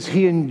 It means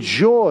he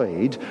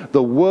enjoyed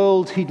the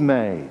world he'd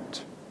made.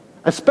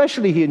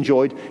 Especially he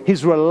enjoyed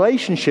his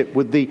relationship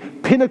with the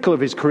pinnacle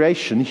of his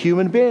creation,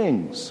 human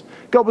beings.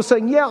 God was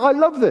saying, yeah, I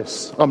love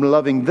this. I'm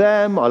loving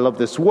them. I love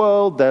this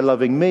world. They're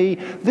loving me.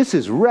 This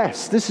is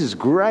rest. This is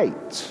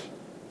great.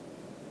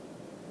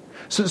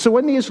 So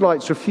when the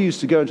Israelites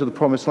refused to go into the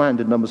promised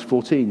land in Numbers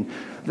 14,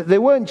 they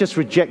weren't just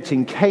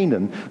rejecting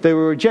Canaan, they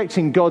were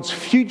rejecting God's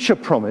future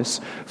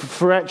promise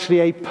for actually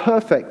a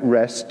perfect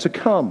rest to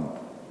come.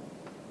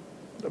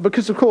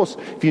 Because, of course,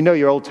 if you know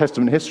your Old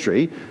Testament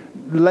history,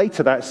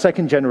 later that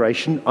second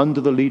generation under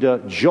the leader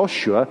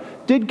Joshua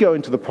did go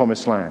into the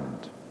promised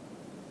land.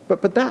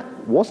 But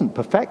that wasn't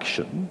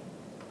perfection.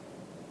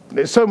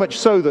 So much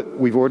so that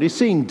we've already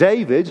seen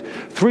David,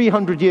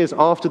 300 years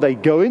after they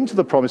go into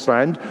the promised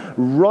land,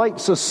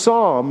 writes a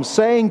psalm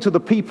saying to the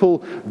people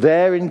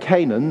there in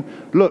Canaan,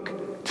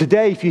 look,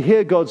 today if you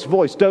hear God's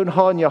voice, don't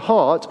harden your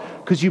heart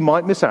because you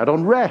might miss out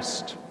on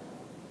rest.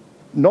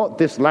 Not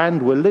this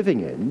land we're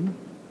living in,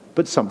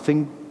 but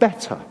something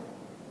better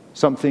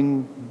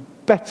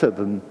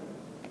than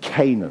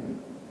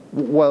Canaan.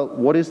 Well,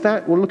 what is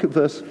that? Well, look at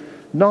verse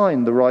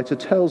 9, the writer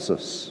tells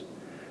us.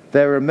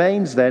 There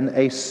remains then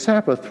a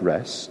Sabbath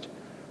rest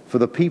for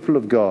the people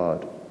of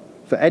God.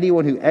 For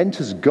anyone who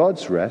enters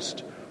God's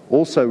rest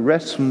also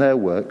rests from their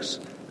works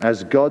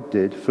as God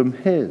did from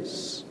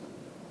his.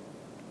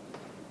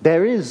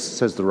 There is,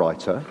 says the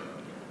writer,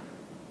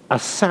 a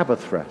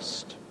Sabbath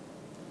rest,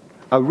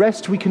 a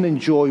rest we can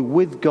enjoy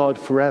with God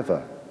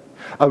forever,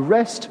 a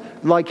rest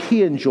like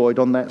he enjoyed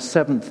on that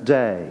seventh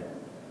day,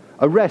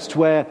 a rest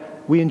where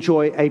we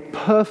enjoy a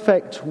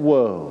perfect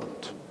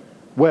world,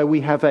 where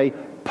we have a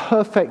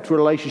perfect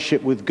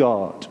relationship with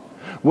God,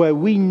 where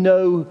we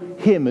know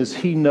him as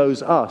he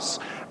knows us,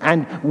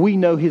 and we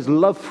know his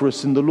love for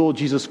us in the Lord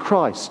Jesus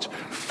Christ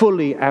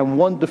fully and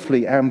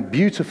wonderfully and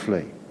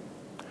beautifully.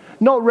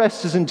 Not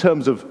rest as in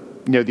terms of,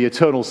 the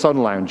eternal sun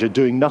lounger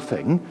doing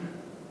nothing,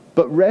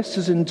 but rest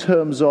as in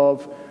terms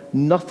of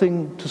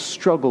nothing to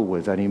struggle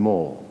with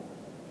anymore.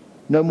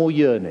 No more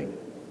yearning,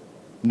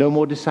 no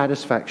more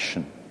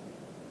dissatisfaction,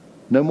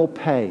 no more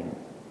pain,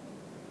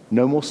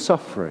 no more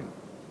suffering,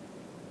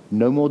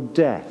 no more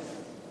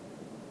death,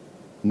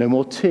 no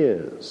more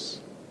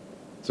tears.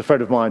 As a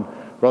friend of mine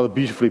rather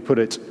beautifully put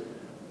it,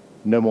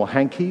 no more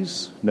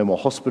hankies, no more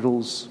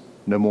hospitals,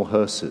 no more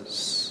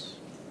hearses.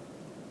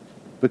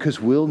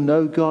 Because we'll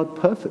know God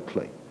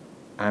perfectly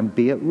and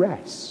be at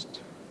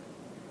rest.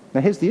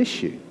 Now here's the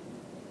issue.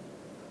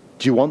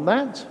 Do you want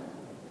that?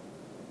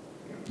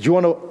 Do you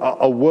want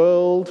a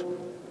world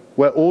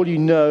where all you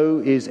know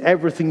is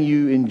everything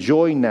you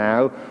enjoy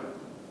now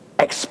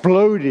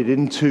exploded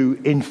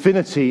into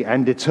infinity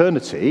and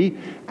eternity,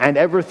 and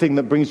everything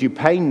that brings you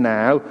pain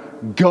now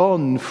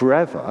gone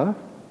forever?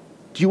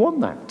 Do you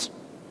want that?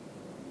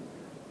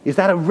 Is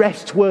that a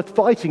rest worth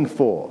fighting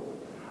for?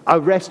 A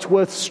rest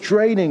worth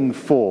straining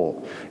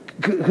for?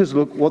 Because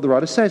look what the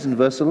writer says in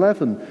verse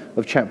 11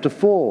 of chapter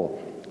 4.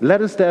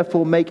 Let us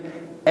therefore make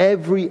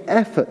every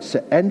effort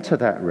to enter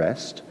that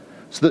rest,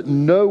 so that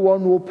no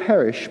one will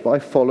perish by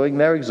following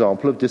their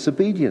example of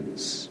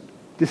disobedience.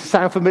 Does this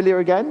sound familiar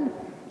again?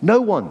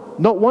 No one,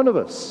 not one of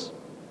us.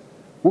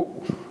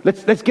 Well,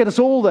 let's get us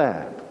all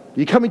there. Are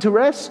you coming to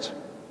rest?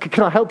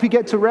 Can I help you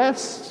get to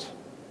rest?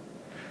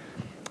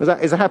 It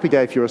was a happy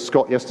day if you're a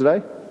Scot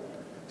yesterday.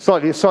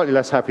 Slightly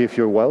less happy if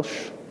you're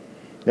Welsh.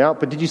 Yeah,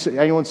 but did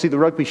anyone see the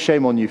rugby?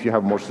 Shame on you if you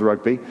haven't watched the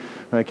rugby.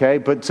 Okay,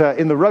 but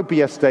in the rugby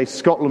yesterday,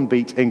 Scotland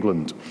beat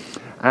England.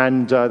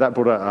 And that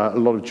brought a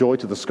lot of joy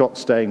to the Scots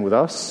staying with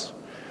us.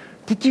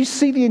 Did you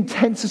see the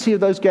intensity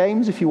of those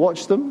games if you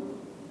watched them?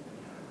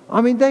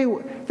 I mean, they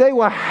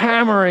were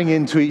hammering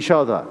into each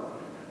other,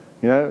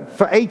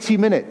 for 80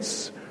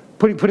 minutes,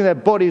 putting their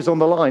bodies on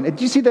the line. Did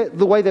you see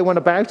the way they went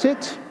about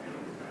it?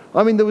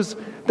 I mean, there was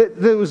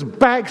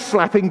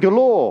backslapping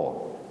galore.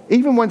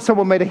 Even when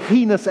someone made a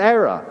heinous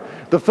error,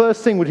 the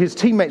first thing his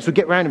teammates would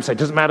get round him and say,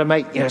 "Doesn't matter,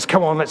 mate. Yes,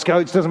 come on, let's go.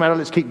 It doesn't matter,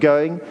 let's keep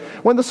going."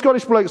 When the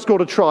Scottish bloke scored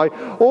a try,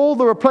 all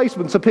the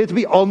replacements appeared to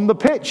be on the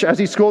pitch as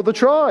he scored the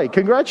try,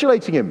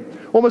 congratulating him,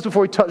 almost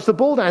before he touched the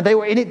ball down. They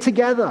were in it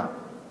together.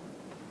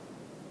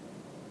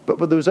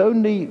 But there was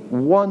only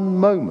one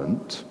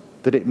moment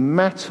that it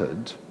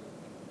mattered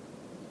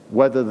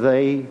whether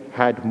they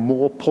had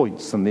more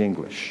points than the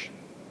English.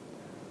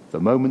 The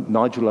moment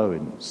Nigel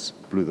Owens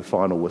blew the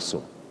final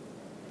whistle.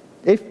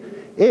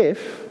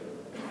 If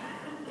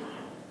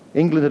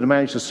England had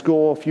managed to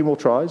score a few more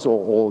tries,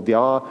 or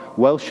the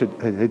Welsh had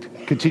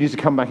continued to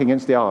come back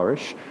against the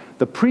Irish,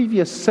 the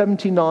previous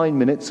 79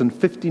 minutes and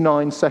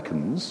 59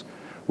 seconds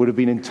would have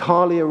been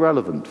entirely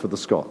irrelevant for the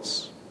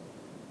Scots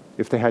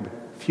if they had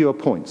fewer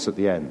points at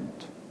the end.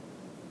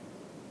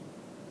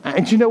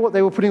 And do you know what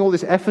they were putting all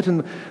this effort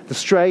and the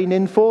strain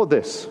in for?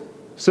 This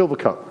Silver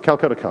Cup,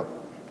 Calcutta Cup.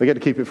 They get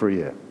to keep it for a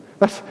year.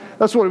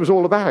 That's what it was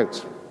all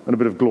about, and a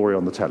bit of glory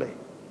on the telly.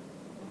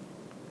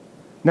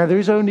 Now, there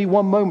is only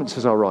one moment,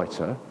 says our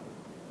writer,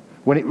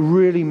 when it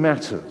really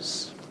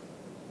matters.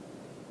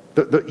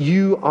 That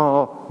you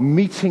are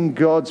meeting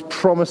God's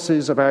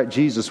promises about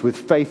Jesus with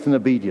faith and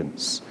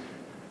obedience.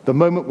 The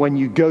moment when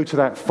you go to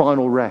that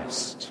final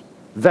rest.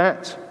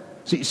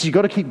 So you've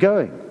got to keep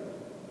going.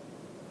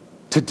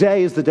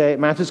 Today is the day it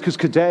matters, because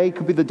today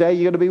could be the day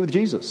you're going to be with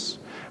Jesus.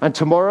 And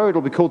tomorrow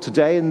it'll be called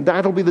today, and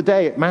that'll be the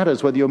day it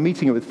matters, whether you're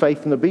meeting it with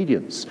faith and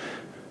obedience.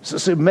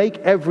 So make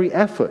every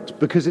effort,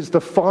 because it's the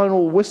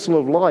final whistle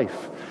of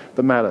life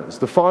that matters.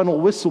 The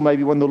final whistle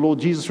maybe when the Lord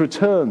Jesus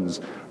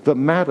returns that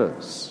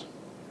matters.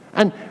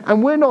 And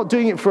we're not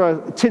doing it for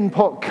a tin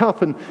pot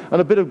cup and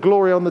a bit of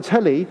glory on the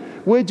telly.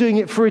 We're doing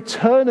it for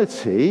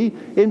eternity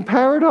in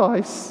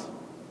paradise.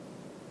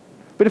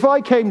 But if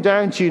I came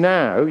down to you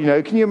now,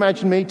 can you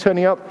imagine me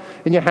turning up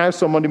in your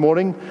house on Monday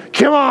morning?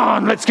 Come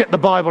on, let's get the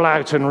Bible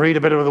out and read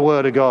a bit of the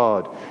Word of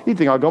God. You'd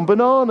think I'd gone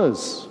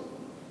bananas.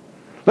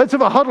 Let's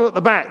have a huddle at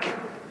the back.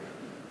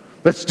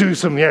 Let's do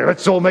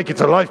let's all make it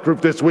to life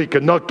group this week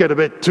and not get a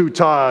bit too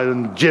tired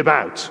and jib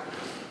out.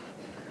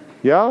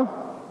 Yeah?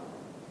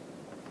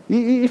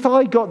 If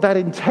I got that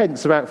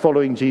intense about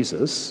following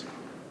Jesus,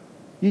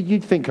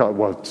 you'd think,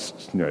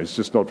 it's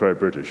just not very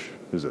British,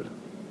 is it?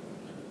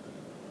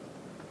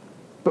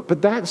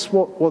 But that's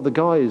what the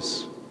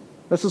guys,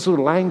 that's the sort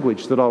of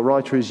language that our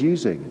writer is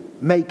using.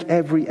 Make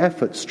every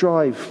effort,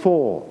 strive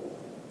for.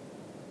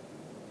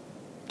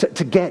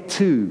 To get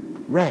to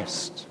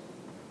rest.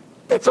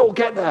 Let's all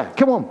get there.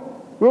 Come on.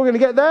 We're all going to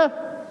get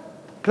there.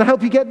 Can I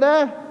help you get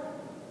there?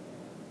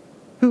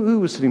 Who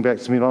was sitting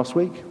next to me last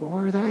week? Well,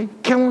 where are they?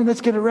 Come on,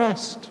 let's get a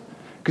rest.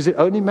 Because it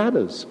only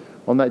matters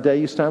on that day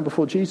you stand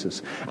before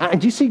Jesus. And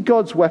do you see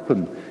God's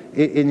weapon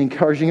in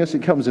encouraging us?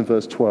 It comes in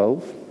verse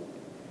 12.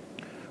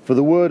 For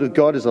the word of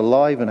God is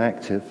alive and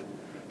active,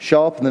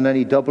 sharper than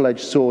any double-edged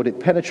sword.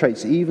 It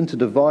penetrates even to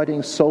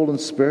dividing soul and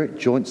spirit,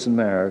 joints and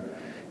marrow.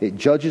 It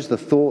judges the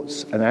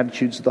thoughts and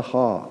attitudes of the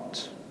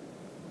heart.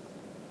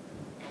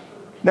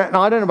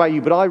 Now, I don't know about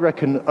you, but I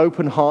reckon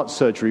open heart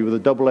surgery with a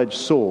double-edged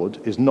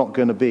sword is not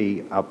going to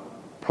be a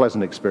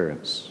pleasant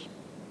experience.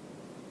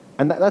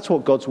 And that's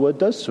what God's word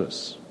does to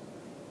us.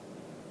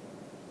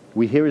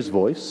 We hear his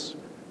voice,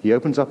 he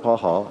opens up our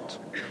heart,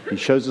 he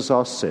shows us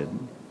our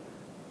sin,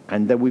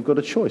 and then we've got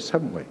a choice,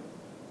 haven't we?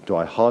 Do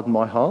I harden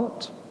my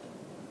heart,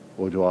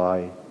 or do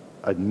I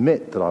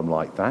admit that I'm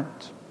like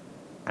that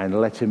and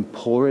let him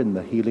pour in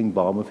the healing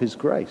balm of his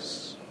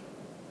grace?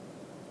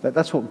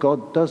 That's what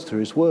God does through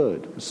his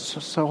word.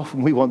 So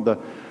often we want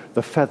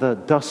the feather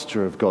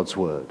duster of God's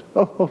word.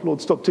 Oh, Lord,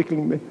 stop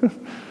tickling me.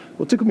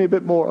 Well, tickle me a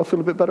bit more. I'll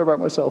feel a bit better about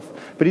myself.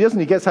 But he doesn't.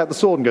 He gets out the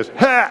sword and goes,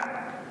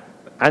 ha!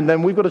 And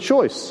then we've got a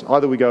choice.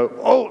 Either we go,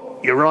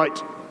 oh, you're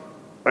right.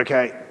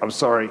 Okay, I'm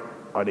sorry.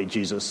 I need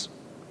Jesus.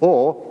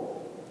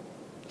 Or,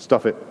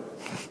 stuff it.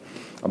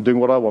 I'm doing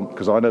what I want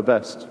because I know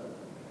best.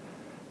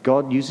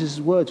 God uses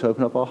his word to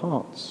open up our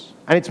hearts.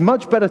 And it's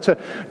much better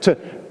to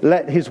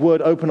let his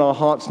word open our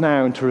hearts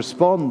now and to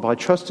respond by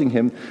trusting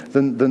him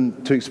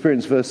than to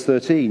experience verse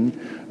 13,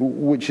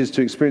 which is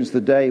to experience the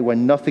day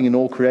when nothing in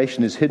all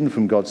creation is hidden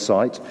from God's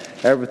sight.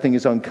 Everything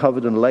is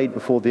uncovered and laid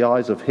before the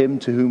eyes of him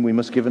to whom we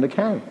must give an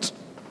account.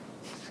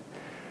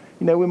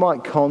 You know, we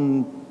might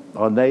con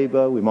our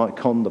neighbor, we might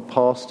con the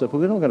pastor, but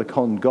we're not going to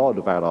con God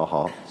about our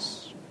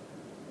hearts.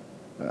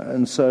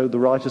 And so the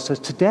writer says,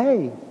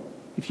 today,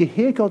 if you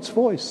hear God's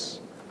voice,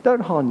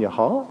 don't harden your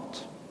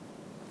heart.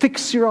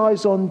 Fix your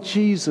eyes on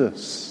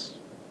Jesus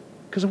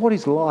because of what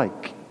he's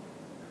like.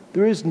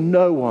 There is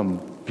no one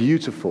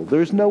beautiful.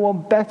 There is no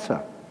one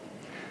better.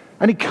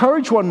 And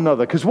encourage one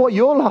another because what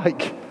you're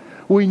like,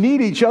 we need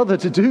each other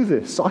to do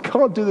this. I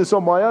can't do this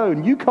on my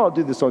own. You can't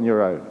do this on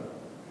your own.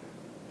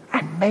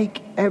 And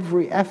make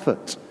every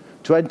effort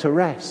to enter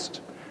rest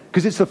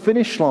because it's the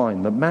finish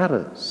line that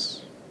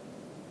matters.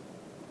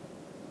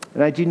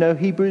 Now, do you know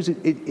Hebrews?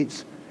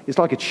 It's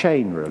like a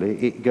chain,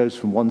 really. It goes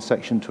from one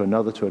section to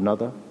another to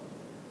another.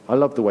 I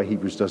love the way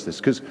Hebrews does this,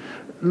 because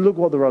look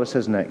what the writer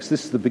says next.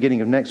 This is the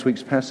beginning of next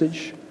week's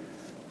passage,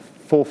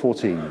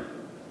 4:14.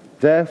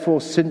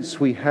 Therefore, since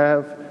we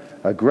have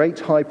a great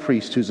high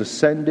priest who's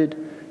ascended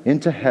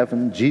into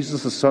heaven,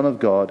 Jesus the Son of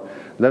God,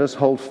 let us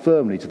hold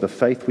firmly to the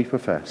faith we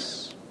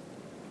profess.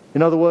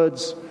 In other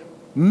words,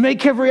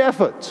 make every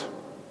effort,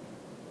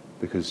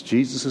 because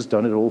Jesus has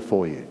done it all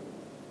for you.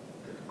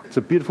 It's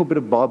a beautiful bit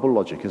of Bible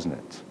logic, isn't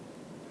it?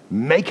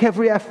 Make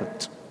every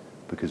effort,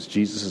 because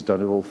Jesus has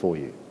done it all for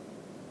you.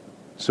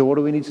 So what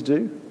do we need to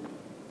do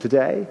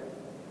today?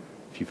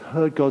 If you've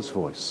heard God's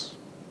voice,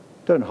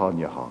 don't harden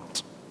your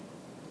heart.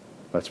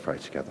 Let's pray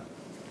together.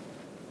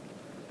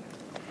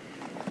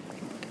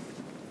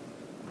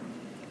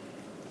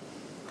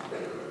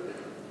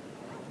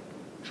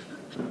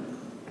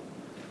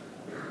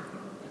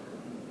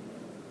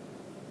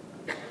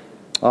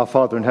 Our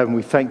Father in heaven,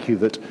 we thank you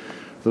that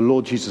the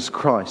Lord Jesus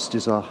Christ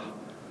is our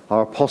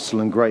apostle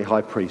and great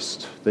high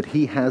priest, that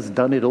he has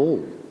done it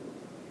all.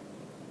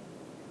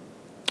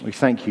 We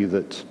thank you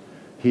that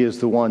he is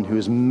the one who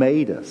has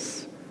made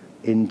us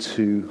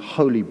into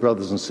holy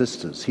brothers and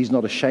sisters. He's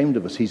not ashamed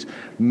of us. He's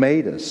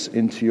made us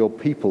into your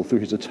people through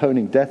his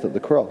atoning death at the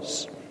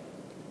cross.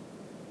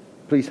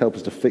 Please help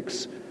us to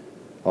fix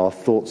our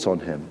thoughts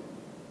on him.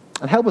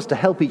 And help us to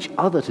help each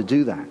other to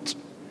do that.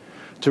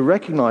 To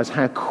recognize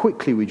how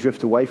quickly we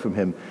drift away from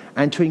him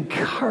and to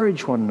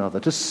encourage one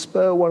another, to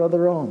spur one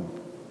another on.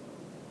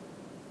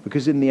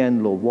 Because in the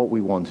end, Lord, what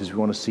we want is we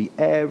want to see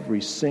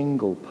every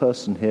single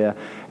person here,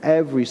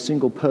 every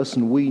single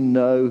person we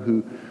know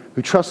who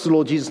trusts the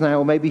Lord Jesus now,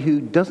 or maybe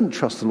who doesn't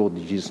trust the Lord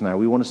Jesus now.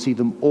 We want to see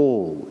them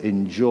all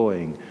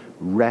enjoying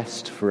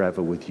rest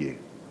forever with you.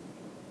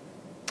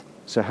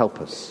 So help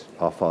us,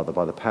 our Father,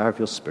 by the power of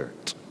your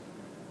Spirit,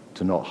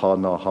 to not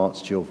harden our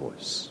hearts to your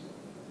voice.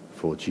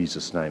 For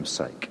Jesus' name's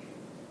sake.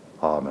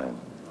 Amen.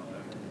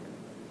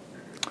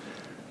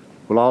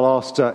 Well, I'll ask